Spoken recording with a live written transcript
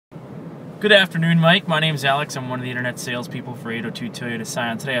Good afternoon, Mike. My name is Alex. I'm one of the internet salespeople for 802 Toyota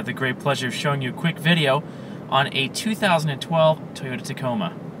Scion. Today I have the great pleasure of showing you a quick video on a 2012 Toyota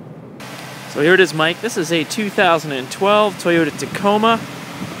Tacoma. So here it is, Mike. This is a 2012 Toyota Tacoma.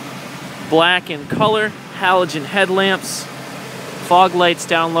 Black in color, halogen headlamps, fog lights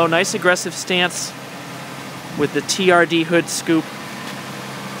down low, nice aggressive stance with the TRD hood scoop,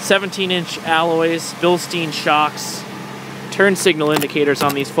 17-inch alloys, Bilstein shocks, turn signal indicators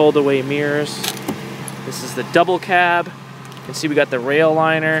on these fold-away mirrors. This is the double cab. You can see we got the rail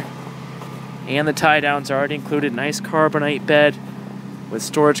liner and the tie-downs already included. Nice carbonite bed with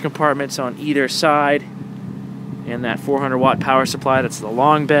storage compartments on either side and that 400-watt power supply. That's the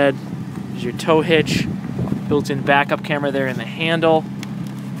long bed. There's your tow hitch, built-in backup camera there in the handle.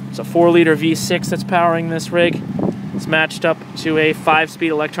 It's a 4-liter V6 that's powering this rig. It's matched up to a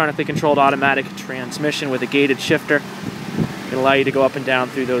 5-speed electronically controlled automatic transmission with a gated shifter. It'll allow you to go up and down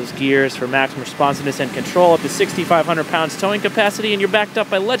through those gears for maximum responsiveness and control, up to 6,500 pounds towing capacity, and you're backed up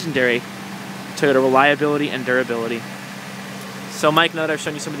by legendary Toyota reliability and durability. So Mike, now that I've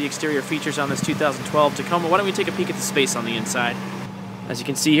shown you some of the exterior features on this 2012 Tacoma, why don't we take a peek at the space on the inside? As you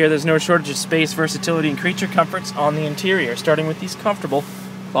can see here, there's no shortage of space, versatility, and creature comforts on the interior, starting with these comfortable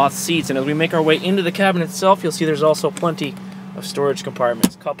cloth seats. And as we make our way into the cabin itself, you'll see there's also plenty of storage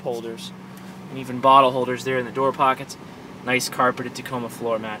compartments, cup holders, and even bottle holders there in the door pockets. Nice carpeted Tacoma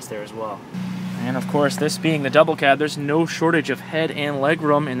floor mats there as well. And of course, this being the double cab, there's no shortage of head and leg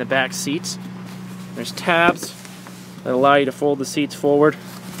room in the back seats. There's tabs that allow you to fold the seats forward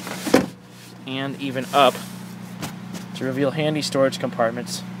and even up to reveal handy storage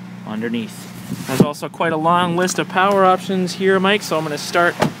compartments underneath. There's also quite a long list of power options here, Mike, so I'm going to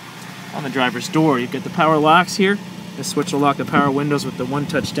start on the driver's door. You've got the power locks here. This switch will lock the power windows with the one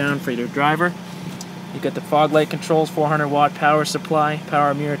touch down for your driver. You've got the fog light controls, 400-watt power supply,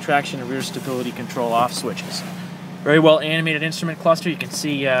 power mirror traction, and rear stability control off switches. Very well animated instrument cluster. You can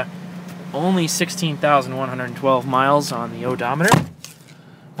see only 16,112 miles on the odometer.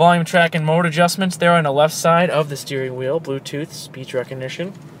 Volume, track, and mode adjustments there on the left side of the steering wheel. Bluetooth, speech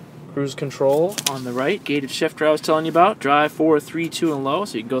recognition, cruise control on the right. Gated shifter I was telling you about. Drive, 4, 3, 2, and low,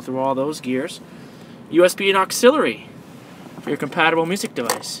 so you can go through all those gears. USB and auxiliary for your compatible music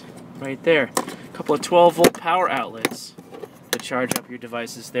device. Right there. A couple of 12-volt power outlets to charge up your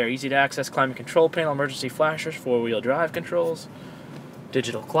devices there. Easy to access climate control panel, emergency flashers, 4-wheel drive controls,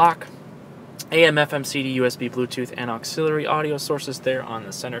 digital clock, AM, FM, CD, USB, Bluetooth, and auxiliary audio sources there on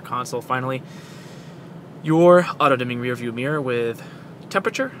the center console. Finally, your auto-dimming rear view mirror with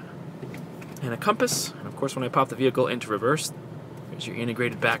temperature and a compass. And of course, when I pop the vehicle into reverse, there's your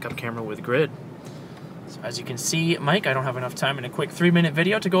integrated backup camera with grid. So as you can see, Mike, I don't have enough time in a quick 3-minute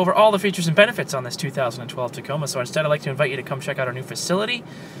video to go over all the features and benefits on this 2012 Tacoma, so instead I'd like to invite you to come check out our new facility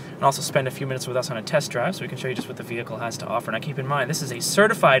and also spend a few minutes with us on a test drive so we can show you just what the vehicle has to offer. Now keep in mind, this is a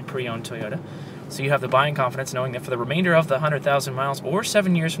certified pre-owned Toyota, so you have the buying confidence knowing that for the remainder of the 100,000 miles or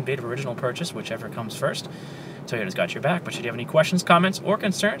 7 years from date of original purchase, whichever comes first, Toyota's got your back. But should you have any questions, comments, or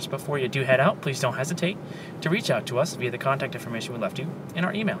concerns before you do head out, please don't hesitate to reach out to us via the contact information we left you in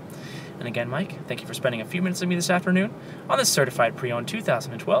our email. And again, Mike, thank you for spending a few minutes with me this afternoon on this certified pre-owned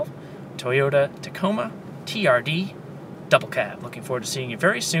 2012 Toyota Tacoma TRD double cab. Looking forward to seeing you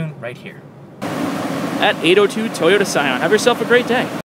very soon right here at 802 Toyota Scion. Have yourself a great day.